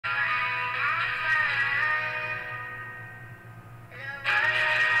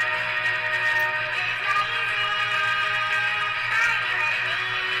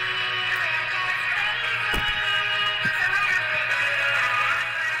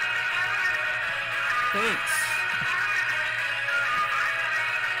Thanks.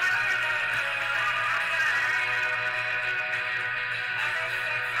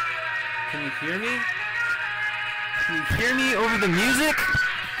 Can you hear me? Can you hear me over the music?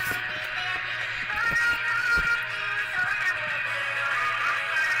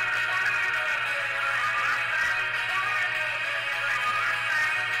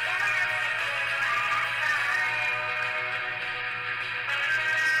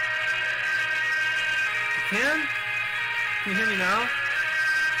 Can you hear me now?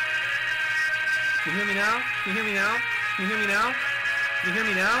 Can you hear me now? Can you hear me now? Can you hear me now? Can you hear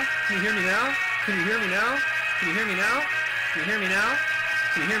me now? Can you hear me now? Can you hear me now? Can you hear me now? Can you hear me now?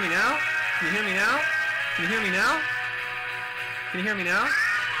 Can you hear me now? Can you hear me now? Can you hear me now? Can you hear me now?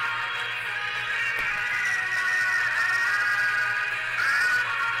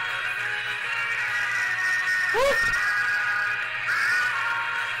 Woo!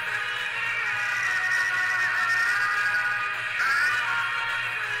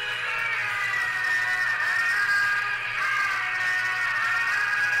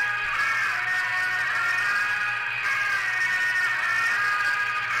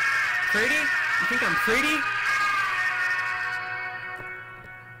 Pretty? You think I'm pretty? You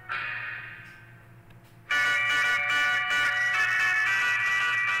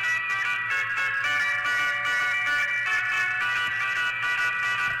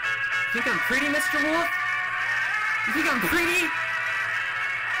think I'm pretty, Mr. Wolf? You think I'm pretty?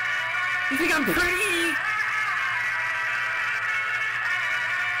 You think I'm pretty?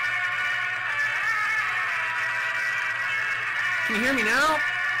 Can you hear me now?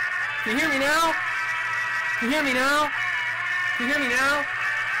 Can you hear me now? Can you hear me now? Can you hear me now?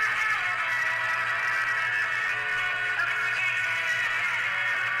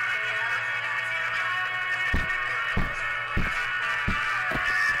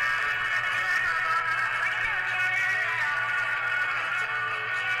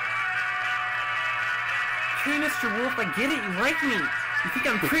 Hey, Mr. Wolf, I get it. You like me. You think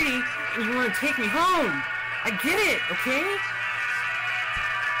I'm pretty, and you want to take me home. I get it, okay?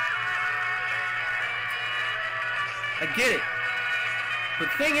 I get it. But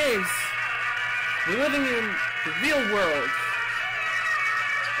the thing is, we're living in the real world.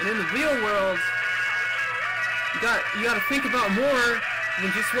 And in the real world, you gotta think about more than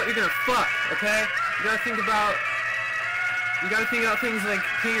just what you're gonna fuck, okay? You gotta think about things like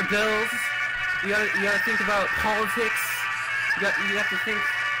paying your bills. You gotta think about politics. You have to think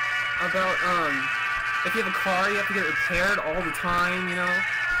about if you have a car, you have to get it repaired all the time, you know?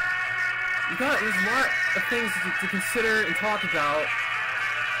 There's a lot of things to consider and talk about.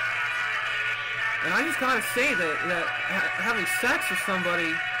 And I just gotta say that having sex with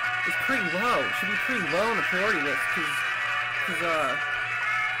somebody is pretty low. It should be pretty low on the priority list, cause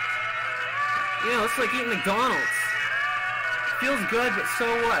you know, it's like eating McDonald's. Feels good, but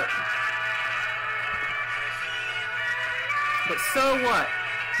so what? But so what?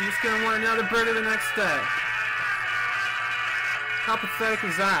 You're just gonna want another burger the next day. How pathetic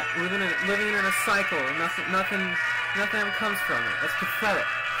is that? Living in a cycle, and nothing ever comes from it. That's pathetic.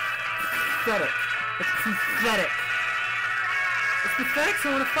 Pathetic. It's pathetic. It's pathetic.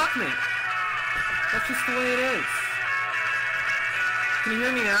 Someone to fuck me. That's just the way it is. Can you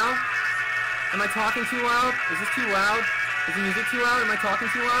hear me now? Am I talking too loud? Is this too loud? Is the music too loud? Am I talking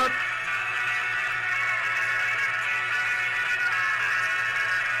too loud?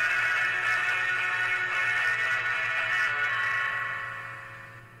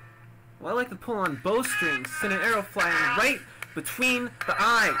 Well, I like to pull on bowstrings, send an arrow flying right between the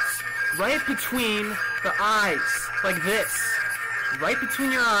eyes. Right between the eyes. Like this. Right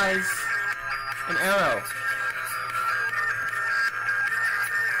between your eyes. An arrow.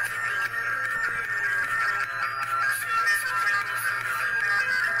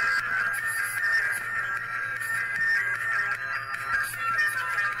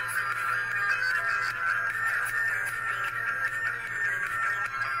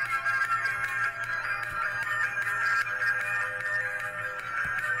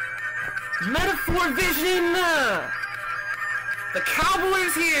 Metaphor Vision! The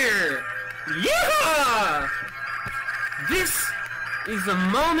Cowboy's here! Yeah! This is a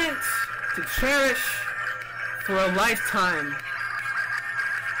moment to cherish for a lifetime.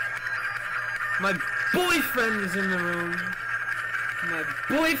 My boyfriend is in the room. My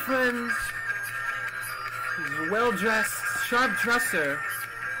boyfriend is a well-dressed, sharp dresser.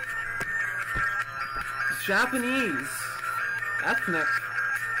 Japanese, ethnic,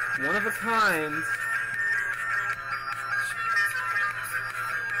 one of a kind.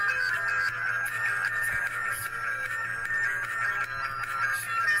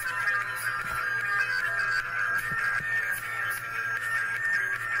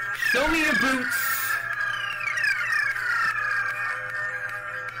 Show me your boots!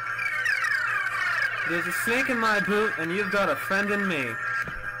 There's a snake in my boot, and you've got a friend in me.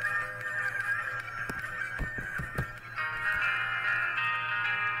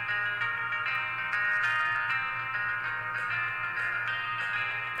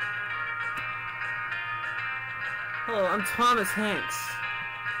 Hello, I'm Thomas Hanks.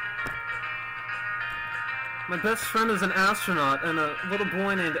 My best friend is an astronaut, and a little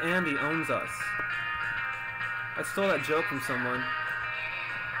boy named Andy owns us. I stole that joke from someone.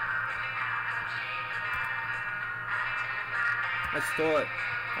 I stole it.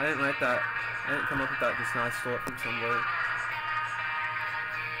 I didn't write that. I didn't come up with that just now. I stole it from somebody.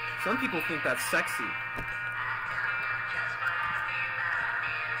 Some people think that's sexy.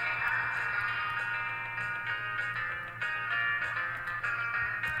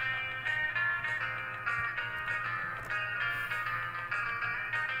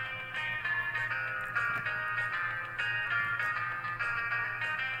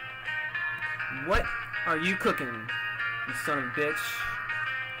 What are you cooking, you son of a bitch?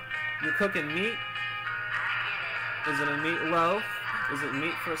 You're cooking meat? Is it a meatloaf? Is it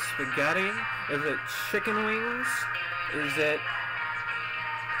meat for spaghetti? Is it chicken wings? Is it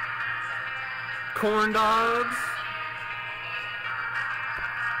corn dogs?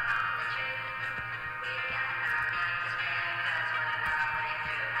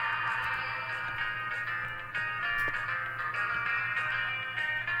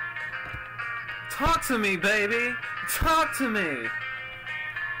 Talk to me, baby! Talk to me!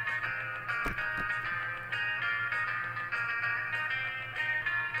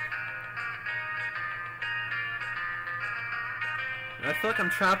 I feel like I'm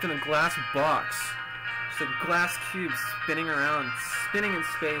trapped in a glass box. Just a glass cube spinning around, spinning in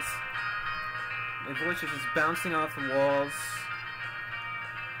space. My voice is just bouncing off the walls.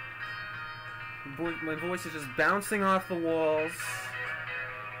 My voice is just bouncing off the walls.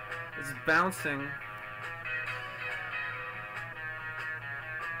 It's bouncing.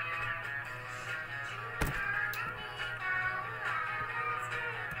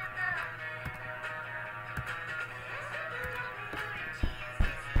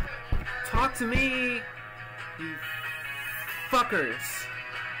 Talk to me, you fuckers.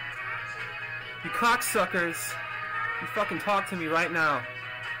 You cocksuckers. You fucking talk to me right now.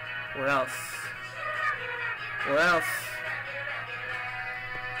 Or else. Or else.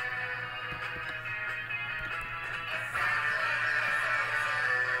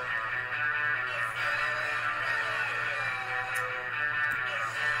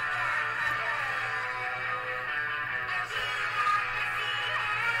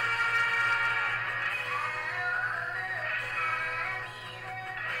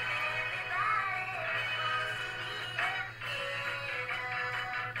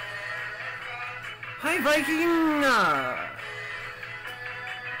 Hi, Viking!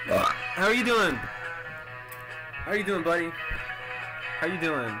 How are you doing? How are you doing, buddy? How you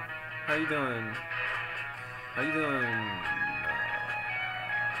doing? How you doing? How you doing?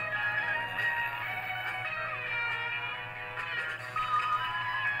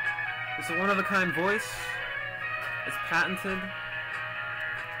 It's a one-of-a-kind voice. It's patented.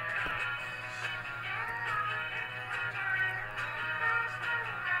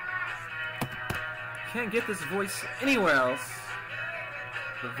 Can't get this voice anywhere else.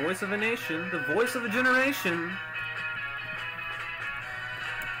 The voice of a nation, the voice of a generation.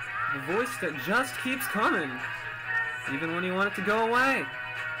 The voice that just keeps coming, even when you want it to go away.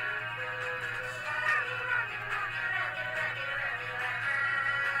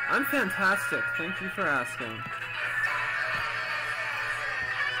 I'm fantastic, thank you for asking.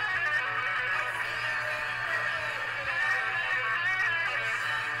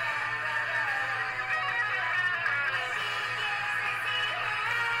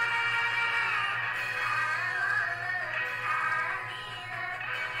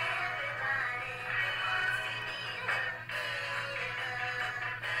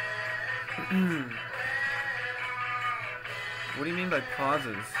 What do you mean by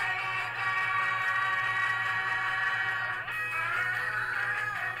pauses?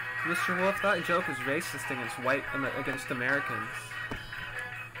 Mr. Wolf, that joke is racist against Americans.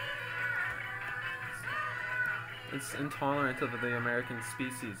 It's intolerant of the American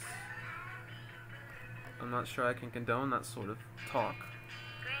species. I'm not sure I can condone that sort of talk.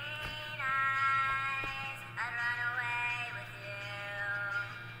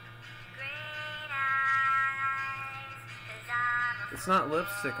 It's not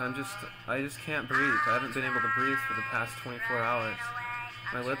lipstick, I just can't breathe. I haven't been able to breathe for the past 24 hours.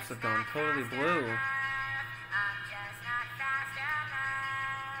 My lips have gone totally blue.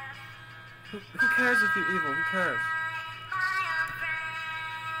 Who cares if you're evil? Who cares?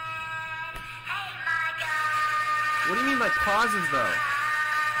 What do you mean by pauses, though?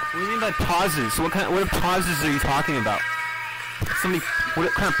 What do you mean by pauses? What pauses are you talking about?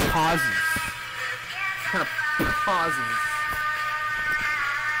 What kind of pauses? What kind of pauses?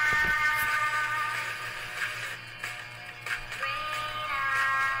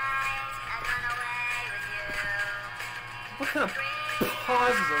 What kind of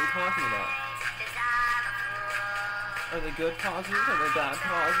pauses are we talking about? Are they good pauses? Are they bad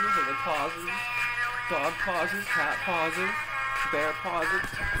pauses? Are they pauses? Dog pauses? Cat pauses? Bear pauses?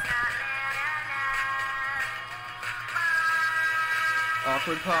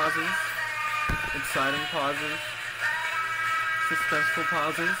 Awkward pauses? Exciting pauses? Suspenseful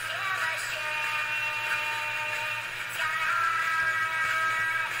pauses?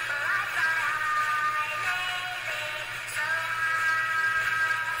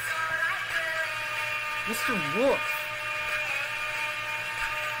 Mr. Wolf!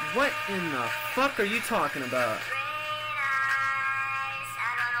 What in the fuck are you talking about?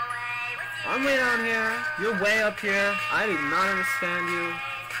 I'm way down here, you're way up here, I do not understand you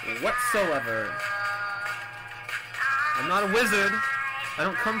whatsoever. I'm not a wizard, I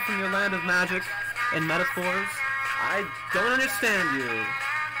don't come from your land of magic and metaphors, I don't understand you.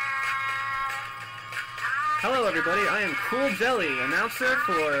 Hello everybody, I am Cool Jelly, announcer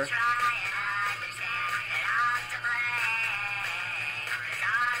for...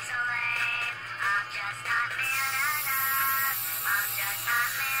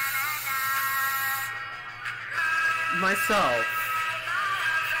 myself.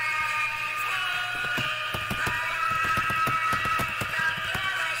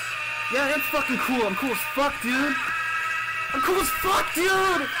 Yeah, it's fucking cool. I'm cool as fuck, dude. I'm cool as fuck,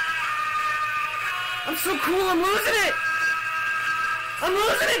 dude. I'm so cool, I'm losing it. I'm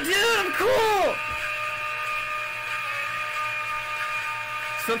losing it, dude. I'm cool.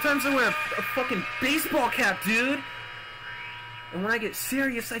 Sometimes I wear a fucking baseball cap, dude. And when I get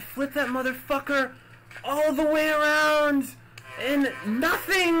serious, I flip that motherfucker all the way around, and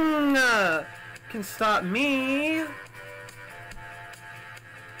nothing can stop me.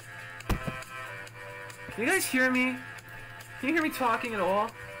 Can you guys hear me? Can you hear me talking at all?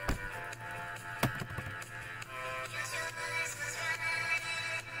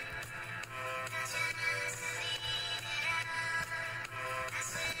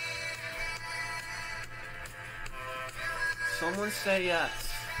 Someone say yes.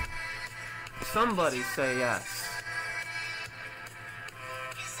 Somebody say yes.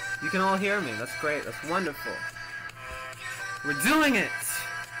 You can all hear me. That's great. That's wonderful. We're doing it.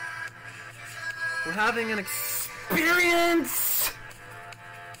 We're having an experience.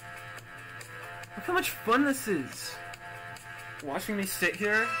 Look how much fun this is. Watching me sit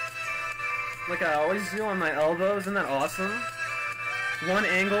here like I always do on my elbows. Isn't that awesome? One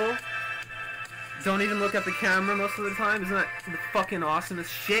angle. Don't even look at the camera most of the time. Isn't that the fucking awesomest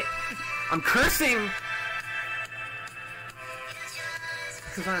shit? I'm cursing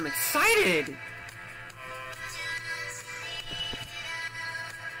because I'm excited.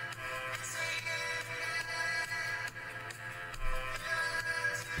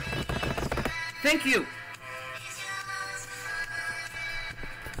 Thank you.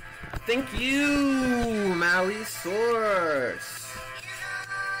 Thank you, Malisource.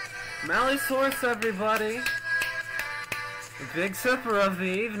 Malisource, everybody. The big sipper of the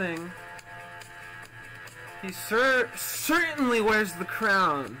evening. He certainly wears the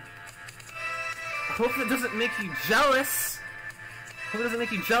crown. I hope it doesn't make you jealous. I hope it doesn't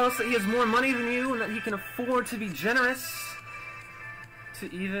make you jealous that he has more money than you and that he can afford to be generous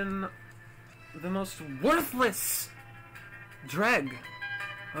to even the most worthless dreg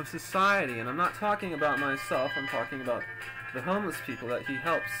of society. And I'm not talking about myself, I'm talking about the homeless people that he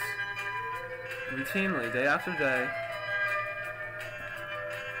helps routinely, day after day.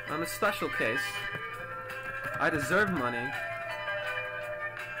 I'm a special case. I deserve money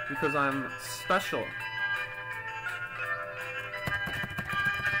because I'm special.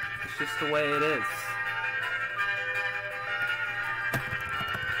 It's just the way it is.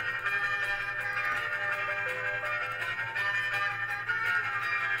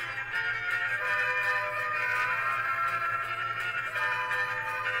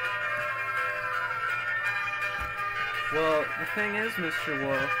 Well, the thing is, Mr.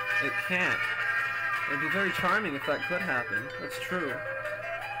 Wolf, it can't. It'd be very charming if that could happen. That's true.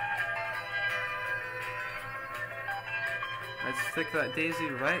 I'd stick that daisy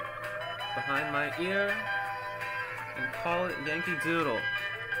right behind my ear and call it Yankee Doodle.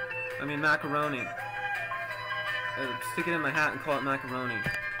 I mean macaroni. I'd stick it in my hat and call it macaroni.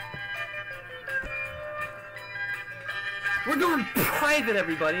 We're going private,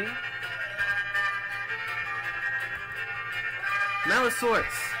 everybody. Malisorts,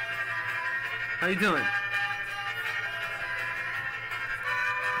 how you doing?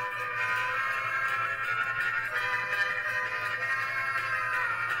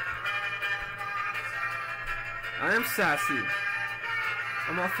 I am sassy.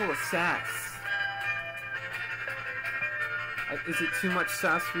 I'm all full of sass. Is it too much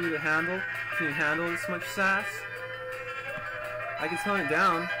sass for you to handle? Can you handle this much sass? I can tone it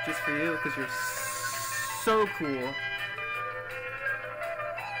down just for you because you're so cool.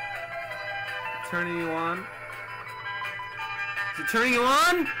 Turning you on? Is it turning you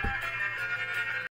on?